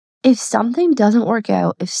if something doesn't work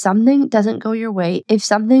out, if something doesn't go your way, if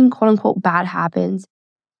something quote unquote bad happens,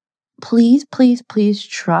 please, please, please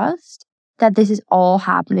trust that this is all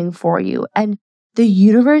happening for you. And the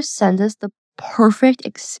universe sends us the perfect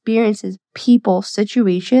experiences, people,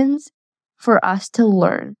 situations for us to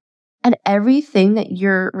learn. And everything that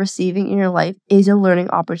you're receiving in your life is a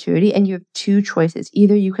learning opportunity. And you have two choices.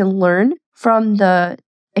 Either you can learn from the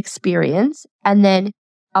experience and then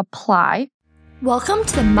apply. Welcome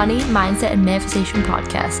to the Money, Mindset, and Manifestation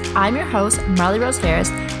Podcast. I'm your host, Marley Rose Harris,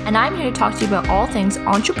 and I'm here to talk to you about all things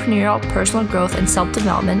entrepreneurial, personal growth, and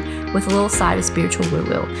self-development with a little side of spiritual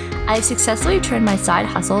woo-woo. I have successfully turned my side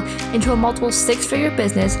hustle into a multiple six-figure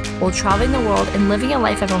business while traveling the world and living a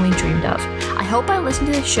life I've only dreamed of. I hope by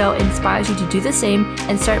listening to this show inspires you to do the same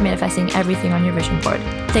and start manifesting everything on your vision board.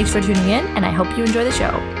 Thanks for tuning in, and I hope you enjoy the show.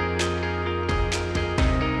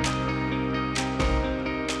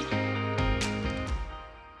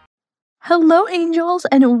 Hello, angels,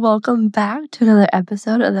 and welcome back to another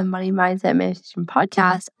episode of the Money, Mindset, Manifestation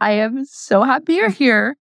Podcast. I am so happy you're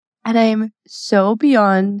here, and I am so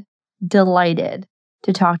beyond delighted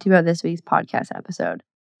to talk to you about this week's podcast episode.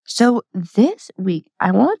 So this week,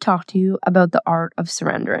 I want to talk to you about the art of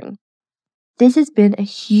surrendering. This has been a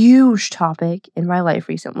huge topic in my life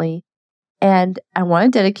recently, and I want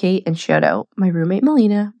to dedicate and shout out my roommate,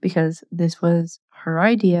 Melina, because this was her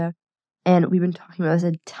idea. And we've been talking about this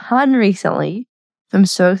a ton recently. I'm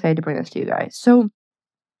so excited to bring this to you guys. So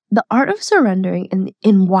the art of surrendering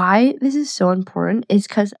and why this is so important is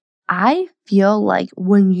because I feel like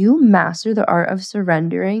when you master the art of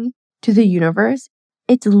surrendering to the universe,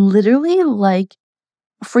 it's literally like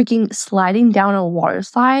freaking sliding down a water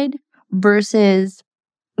slide versus,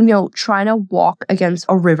 trying to walk against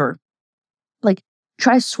a river. Like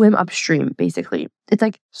try to swim upstream, basically. It's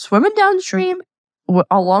like swimming downstream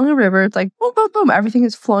along a river. It's like boom, boom, boom. Everything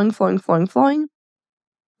is flowing.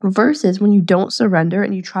 Versus when you don't surrender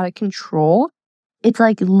and you try to control, it's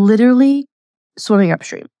like literally swimming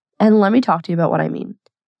upstream. And let me talk to you about what I mean.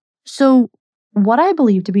 So what I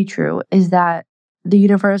believe to be true is that the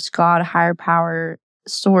universe, God, higher power,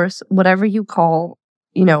 source, whatever you call,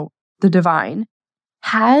 the divine,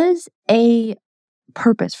 has a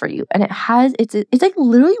purpose for you. And it's like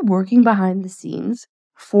literally working behind the scenes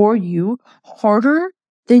for you harder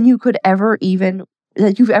than you've ever even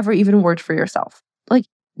worked for yourself. Like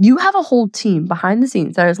you have a whole team behind the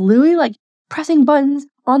scenes that is literally like pressing buttons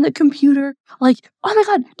on the computer. Like, oh my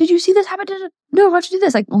God, did you see this happen? No, why don't you do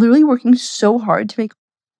this? Like literally working so hard to make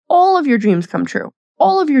all of your dreams come true.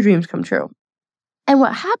 And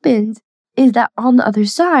what happens is that on the other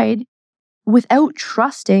side, without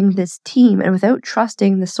trusting this team and without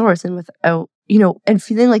trusting the source and without, and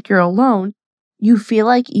feeling like you're alone, you feel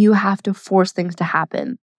like you have to force things to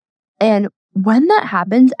happen. And when that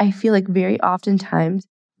happens, I feel like very oftentimes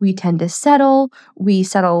we tend to settle. We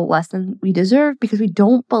settle less than we deserve because we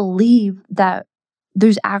don't believe that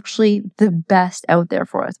there's actually the best out there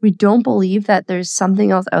for us. We don't believe that there's something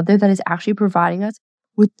else out there that is actually providing us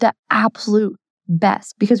with the absolute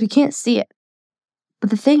best because we can't see it. But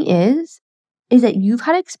the thing is that you've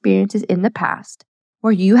had experiences in the past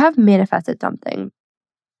where you have manifested something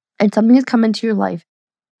and something has come into your life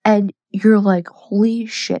and you're like, holy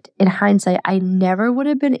shit, in hindsight, I never would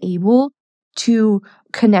have been able to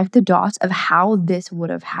connect the dots of how this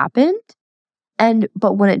would have happened.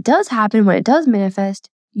 But when it does happen, when it does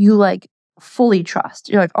manifest, you like fully trust.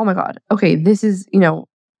 You're like, oh my God, okay, this is,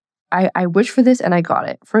 I wish for this and I got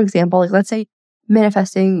it. For example, like let's say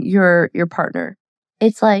manifesting your partner.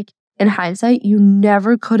 It's like in hindsight, you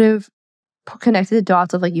never could have connected the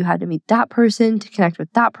dots of like you had to meet that person to connect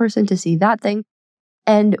with that person to see that thing.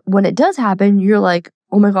 And when it does happen, you're like,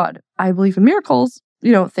 oh my God, I believe in miracles.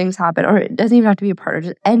 Things happen, or it doesn't even have to be a partner,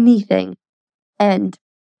 just anything. And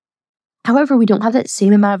however, we don't have that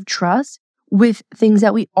same amount of trust with things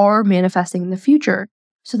that we are manifesting in the future.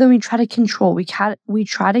 So then we try to control. We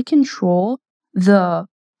try to control the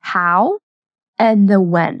how and the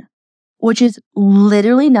when, which is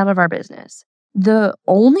literally none of our business. The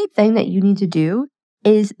only thing that you need to do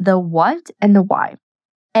is the what and the why.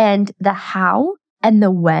 And the how and the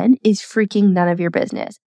when is freaking none of your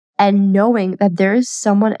business. And knowing that there is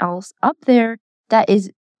someone else up there that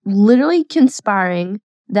is literally conspiring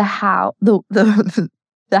the how, the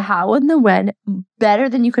how and the when better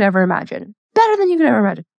than you could ever imagine.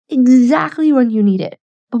 Exactly when you need it.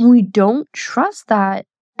 But when we don't trust that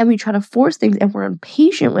and we try to force things and we're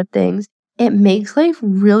impatient with things, it makes life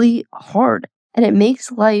really hard. And it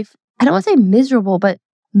makes life, I don't want to say miserable, but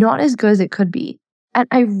not as good as it could be. And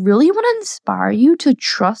I really want to inspire you to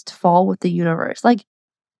fall with the universe. Like,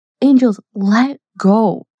 angels, let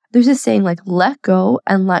go. there's this saying like, let go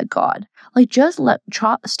and let God. Like just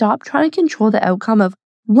stop trying to control the outcome of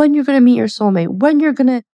when you're going to meet your soulmate, when you're going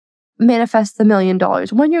to manifest the $1 million,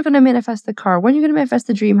 when you're going to manifest the car, when you're going to manifest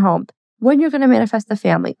the dream home, when you're going to manifest the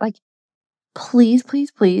family. Like, please,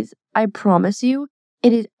 please, please, I promise you,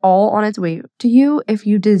 it is all on its way to you. If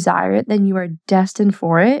you desire it, then you are destined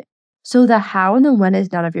for it. So the how and the when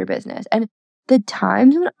is none of your business. And the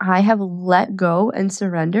times when I have let go and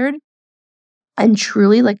surrendered, and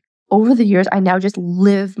truly, like, over the years, I now just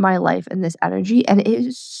live my life in this energy, and it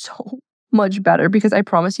is so much better because I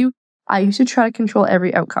promise you, I used to try to control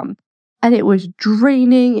every outcome, and it was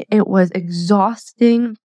draining, it was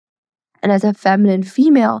exhausting, and as a feminine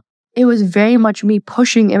female, it was very much me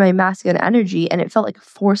pushing in my masculine energy, and it felt like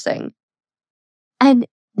forcing. And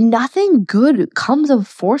nothing good comes of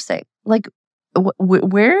forcing. Like,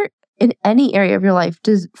 where in any area of your life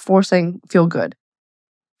does forcing feel good?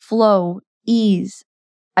 Flow, ease,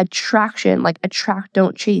 attraction, like attract,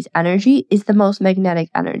 don't chase energy is the most magnetic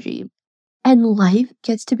energy. And life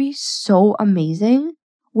gets to be so amazing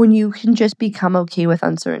when you can just become okay with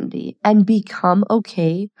uncertainty and become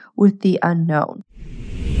okay with the unknown.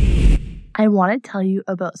 I want to tell you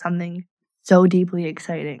about something so deeply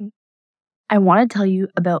exciting. I want to tell you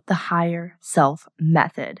about the Higher Self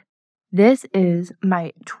Method. This is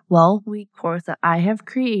my 12-week course that I have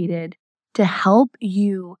created to help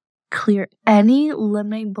you clear any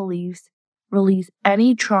limiting beliefs, release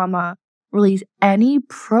any trauma, release any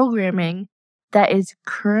programming that is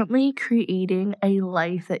currently creating a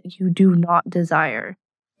life that you do not desire,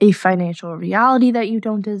 a financial reality that you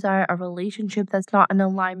don't desire, a relationship that's not in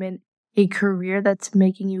alignment, a career that's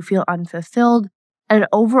making you feel unfulfilled, and an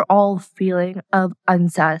overall feeling of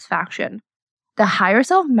unsatisfaction. The Higher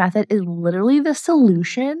Self Method is literally the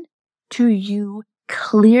solution to you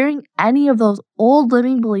clearing any of those old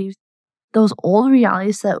limiting beliefs, those old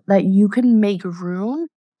realities that you can make room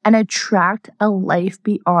and attract a life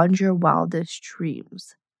beyond your wildest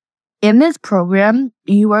dreams. In this program,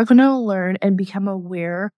 you are going to learn and become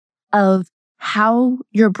aware of how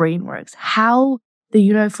your brain works, how the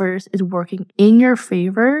universe is working in your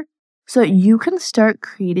favor so that you can start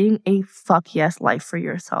creating a fuck yes life for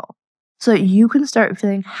yourself. So that you can start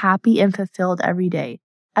feeling happy and fulfilled every day,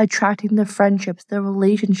 attracting the friendships, the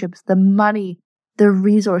relationships, the money, the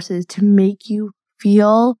resources to make you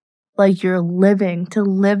feel like you're living, to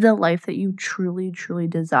live the life that you truly, truly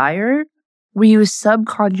desire. We use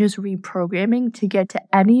subconscious reprogramming to get to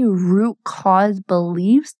any root cause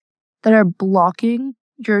beliefs that are blocking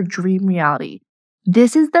your dream reality.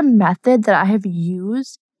 This is the method that I have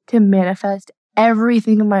used to manifest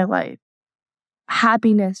everything in my life.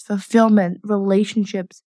 Happiness, fulfillment,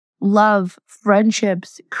 relationships, love,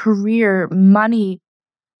 friendships, career, money,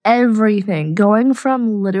 everything. Going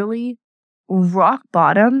from literally rock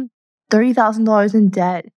bottom, $30,000 in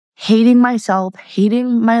debt, hating myself,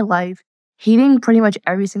 hating my life, hating pretty much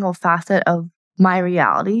every single facet of my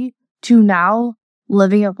reality, to now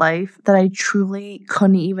living a life that I truly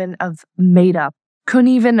couldn't even have made up, couldn't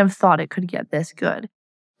even have thought it could get this good.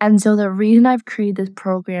 And so the reason I've created this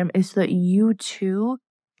program is so that you too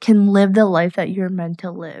can live the life that you're meant to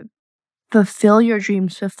live. Fulfill your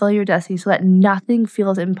dreams, fulfill your destiny so that nothing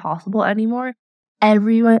feels impossible anymore.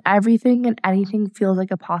 Everything and anything feels like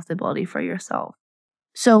a possibility for yourself.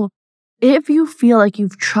 So if you feel like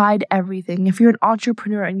you've tried everything, if you're an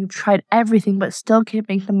entrepreneur and you've tried everything but still can't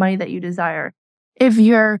make the money that you desire, if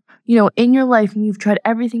you're, in your life and you've tried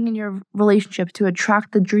everything in your relationship to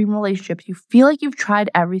attract the dream relationship, you feel like you've tried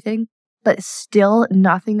everything, but still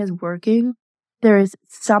nothing is working, there is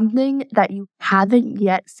something that you haven't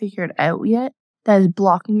yet figured out yet that is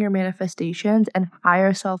blocking your manifestations, and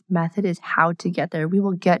Higher Self Method is how to get there. We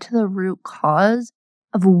will get to the root cause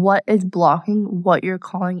of what is blocking what you're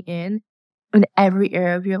calling in every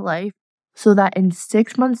area of your life so that in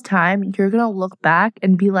 6 months' time, you're going to look back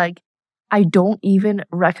and be like, I don't even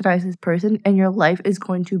recognize this person, and your life is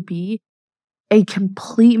going to be a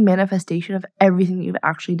complete manifestation of everything you've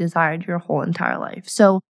actually desired your whole entire life.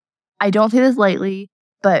 So I don't say this lightly,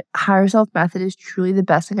 but Higher Self Method is truly the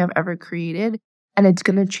best thing I've ever created, and it's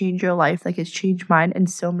going to change your life like it's changed mine and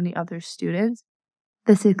so many other students.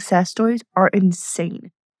 The success stories are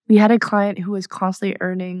insane. We had a client who was constantly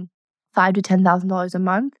earning $5,000 to $10,000 a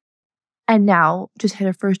month, and now just hit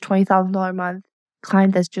her first $20,000 a month.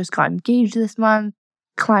 Client that's just got engaged this month,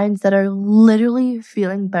 clients that are literally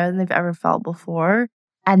feeling better than they've ever felt before,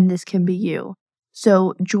 and this can be you.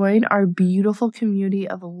 So join our beautiful community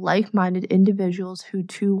of like-minded individuals who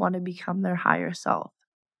too want to become their higher self.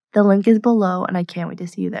 The link is below, and I can't wait to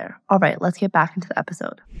see you there. All right, let's get back into the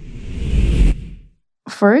episode.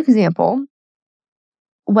 For example,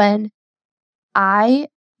 when I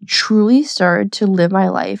truly started to live my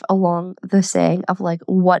life along the saying of like,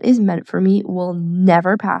 what is meant for me will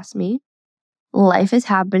never pass me. Life is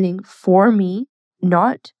happening for me,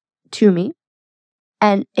 not to me.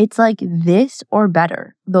 And it's like this or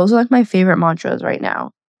better. Those are like my favorite mantras right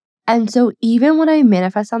now. And so even when I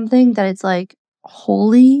manifest something that it's like,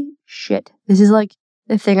 holy shit, this is like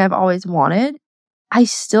the thing I've always wanted, I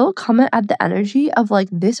still come at the energy of like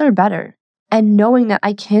this or better. And knowing that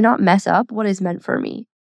I cannot mess up what is meant for me.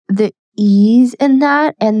 The ease in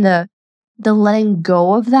that and the letting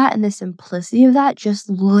go of that and the simplicity of that just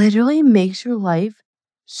literally makes your life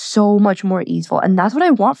so much more easeful. And that's what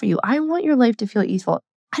I want for you. I want your life to feel easeful.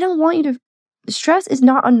 I don't want you to, stress is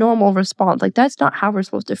not a normal response. Like that's not how we're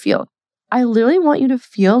supposed to feel. I literally want you to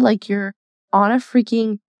feel like you're on a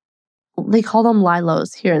freaking, they call them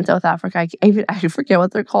lilos here in South Africa. I forget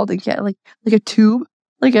what they're called again. Like a tube,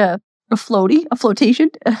 like a flotation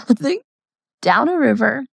thing down a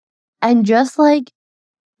river and just like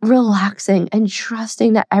relaxing and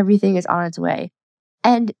trusting that everything is on its way.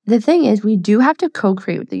 And the thing is, we do have to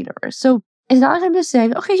co-create with the universe. So it's not like I'm just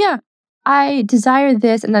saying, okay, yeah, I desire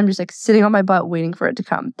this, and I'm just like sitting on my butt waiting for it to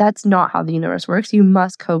come. That's not how the universe works. You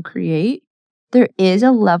must co-create. There is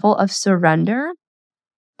a level of surrender.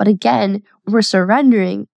 But again, we're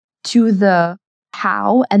surrendering to the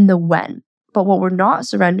how and the when. But what we're not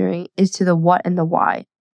surrendering is to the what and the why.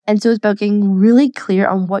 And so it's about getting really clear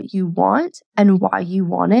on what you want and why you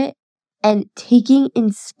want it and taking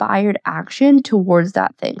inspired action towards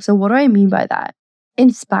that thing. So what do I mean by that?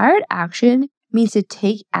 Inspired action means to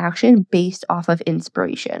take action based off of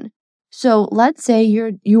inspiration. So let's say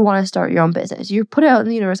you want to start your own business. You put it out in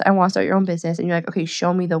the universe, I want to start your own business. And you're like, okay,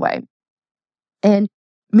 show me the way. And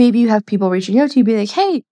maybe you have people reaching out to you, be like,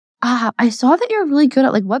 hey, I saw that you're really good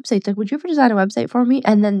at like websites. Like, would you ever design a website for me?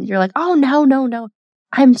 And then you're like, oh, no.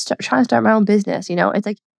 I'm trying to start my own business. It's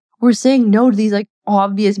like we're saying no to these like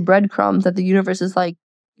obvious breadcrumbs that the universe is like,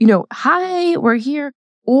 hi, we're here.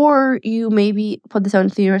 Or you maybe put this out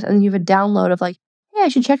into the universe and you have a download of like, hey, I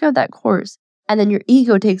should check out that course. And then your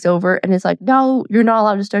ego takes over and it's like, no, you're not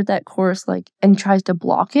allowed to start that course, like, and tries to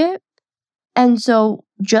block it. And so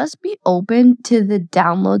just be open to the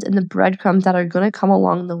downloads and the breadcrumbs that are going to come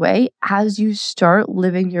along the way as you start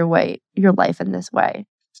living your life in this way.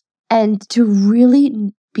 And to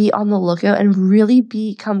really be on the lookout and really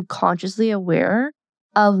become consciously aware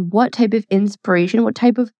of what type of inspiration, what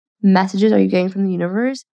type of messages are you getting from the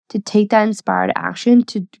universe to take that inspired action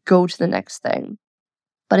to go to the next thing.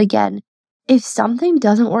 But again, if something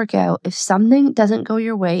doesn't work out, if something doesn't go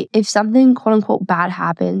your way, if something quote unquote bad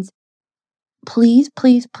happens, please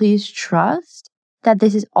trust that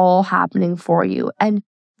this is all happening for you. And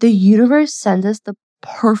the universe sends us the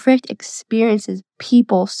perfect experiences,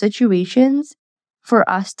 people, situations for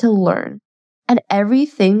us to learn. And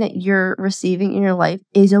everything that you're receiving in your life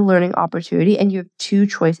is a learning opportunity. And you have two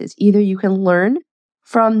choices. Either you can learn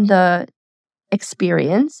from the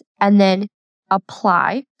experience and then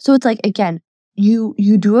apply. So it's like, again, you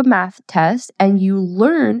do a math test and you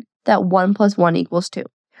learn that 1 + 1 = 2.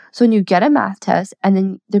 So when you get a math test and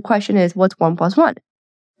then the question is, what's 1 + 1?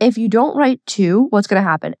 If you don't write 2, what's going to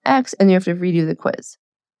happen? X, and you have to redo the quiz.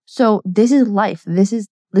 So this is life. This is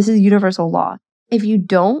universal law. If you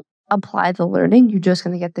don't apply the learning, you're just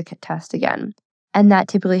going to get the test again. And that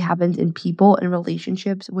typically happens in people and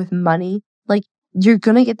relationships with money. Like you're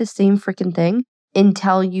going to get the same freaking thing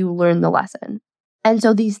until you learn the lesson. And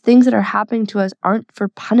so these things that are happening to us aren't for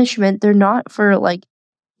punishment. They're not for like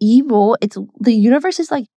evil. It's the universe is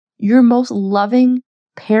like your most loving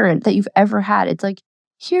parent that you've ever had. It's like,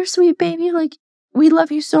 here, sweet baby, like we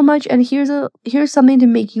love you so much, and here's something to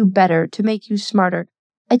make you better, to make you smarter.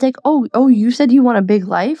 It's like, oh, you said you want a big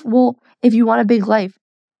life? Well, if you want a big life,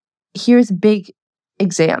 here's big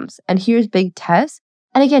exams and here's big tests.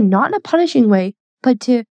 And again, not in a punishing way, but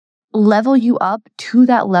to level you up to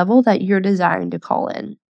that level that you're desiring to call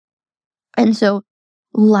in. And so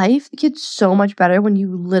life gets so much better when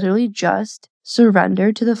you literally just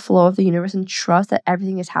surrender to the flow of the universe and trust that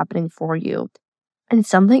everything is happening for you. And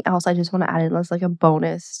something else I just want to add in as like a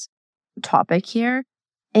bonus topic here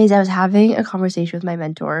is I was having a conversation with my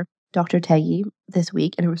mentor, Dr. Teggy, this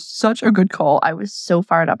week, and it was such a good call. I was so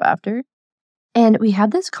fired up after. And we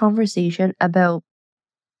had this conversation about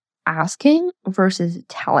asking versus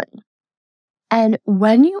telling. And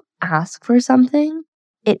when you ask for something,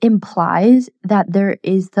 it implies that there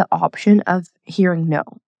is the option of hearing no.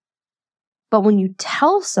 But when you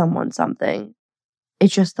tell someone something,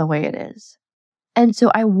 it's just the way it is. And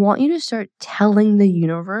so I want you to start telling the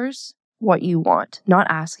universe what you want, not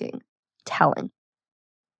asking, telling.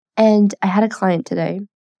 And I had a client today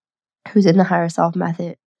who's in the Higher Self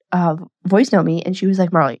Method, voice note me, and she was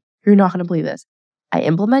like, Marley, you're not going to believe this. I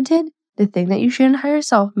implemented the thing that you should in Higher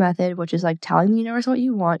Self Method, which is like telling the universe what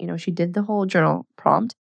you want. She did the whole journal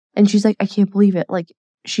prompt, and she's like, I can't believe it. Like,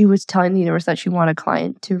 she was telling the universe that she wanted a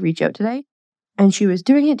client to reach out today, and she was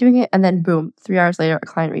doing it, and then boom, 3 hours later, a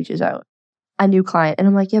client reaches out, a new client. And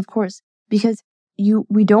I'm like, yeah, of course, because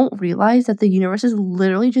we don't realize that the universe is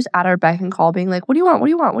literally just at our beck and call being like, what do you want? What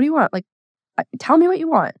do you want? What do you want? Like, tell me what you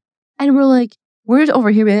want. And we're like, we're just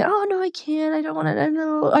over here being like, oh, no, I can't. I don't want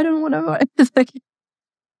to. I don't want to. It's like,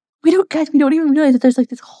 we don't even realize that there's like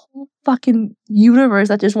this whole fucking universe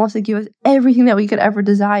that just wants to give us everything that we could ever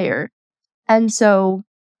desire. And so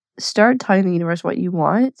start telling the universe what you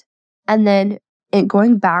want. And then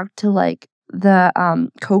going back to like the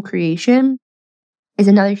co-creation is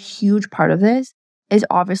another huge part of this, is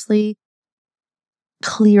obviously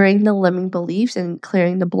clearing the limiting beliefs and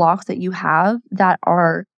clearing the blocks that you have that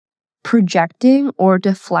are projecting or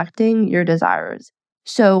deflecting your desires.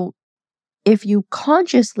 So if you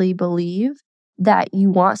consciously believe that you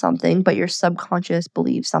want something, but your subconscious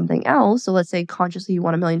believes something else, so let's say consciously you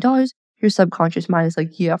want $1 million, your subconscious mind is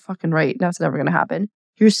like, yeah, fucking right, that's never going to happen.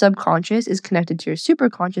 Your subconscious is connected to your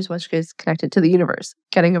superconscious, which is connected to the universe.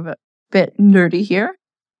 Getting a bit nerdy here.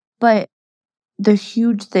 But the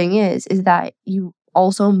huge thing is that you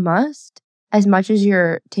also must, as much as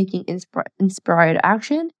you're taking inspired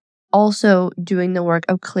action, also doing the work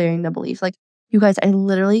of clearing the beliefs. Like, you guys, I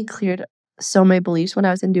literally cleared so many beliefs when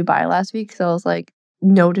I was in Dubai last week. So I was like,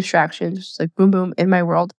 no distractions, just like boom, boom in my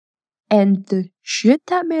world. And the shit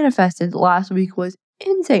that manifested last week was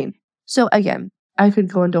insane. So again, I could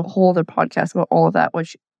go into a whole other podcast about all of that,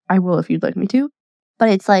 which I will if you'd like me to. But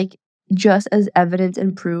it's like just as evidence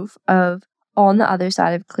and proof of on the other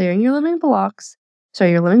side of clearing your limiting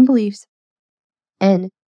beliefs and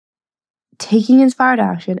taking inspired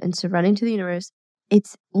action and surrendering to the universe,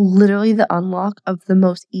 it's literally the unlock of the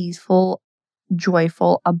most easeful,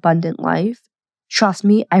 joyful, abundant life. Trust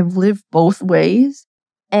me, I've lived both ways,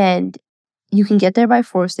 and you can get there by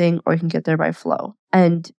forcing or you can get there by flow.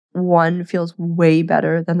 And one feels way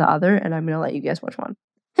better than the other, and I'm going to let you guess which one.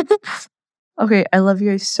 Okay, I love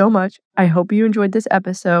you guys so much. I hope you enjoyed this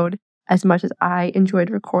episode as much as I enjoyed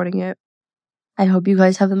recording it. I hope you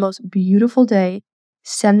guys have the most beautiful day.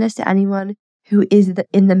 Send this to anyone who is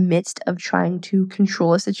in the midst of trying to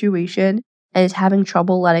control a situation and is having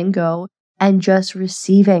trouble letting go and just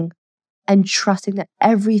receiving and trusting that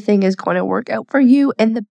everything is going to work out for you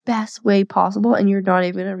in the best way possible, and you're not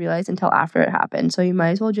even going to realize until after it happens. So you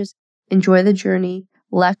might as well just enjoy the journey,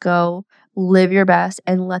 let go, live your best,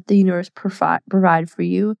 and let the universe provide for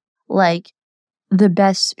you like the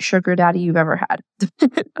best sugar daddy you've ever had.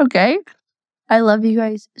 Okay? I love you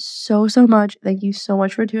guys so, so much. Thank you so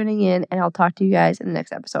much for tuning in, and I'll talk to you guys in the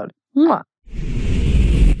next episode. Mwah.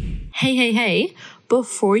 Hey.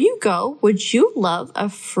 Before you go, would you love a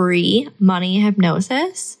free money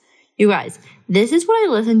hypnosis? You guys, this is what I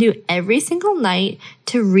listen to every single night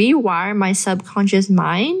to rewire my subconscious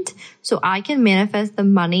mind so I can manifest the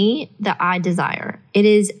money that I desire. It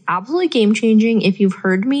is absolutely game-changing. If you've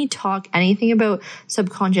heard me talk anything about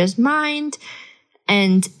subconscious mind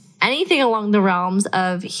and anything along the realms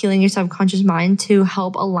of healing your subconscious mind to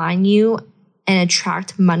help align you and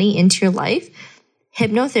attract money into your life,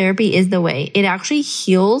 hypnotherapy is the way. It actually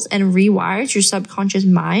heals and rewires your subconscious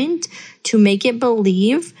mind to make it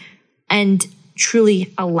believe and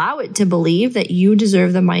truly allow it to believe that you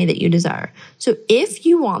deserve the money that you desire. So if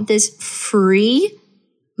you want this free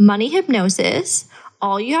money hypnosis,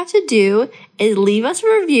 all you have to do is leave us a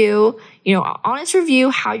review, honest review,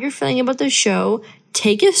 how you're feeling about the show.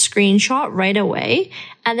 Take a screenshot right away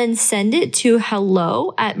and then send it to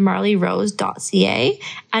hello@marleyrose.ca,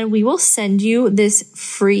 and we will send you this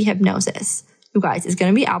free hypnosis. You guys, it's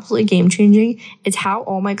going to be absolutely game-changing. It's how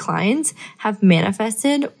all my clients have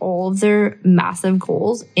manifested all of their massive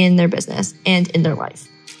goals in their business and in their life.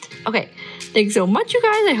 Okay, thanks so much, you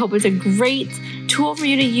guys. I hope it's a great tool for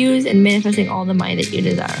you to use in manifesting all the money that you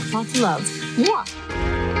desire. Lots of love. Mwah.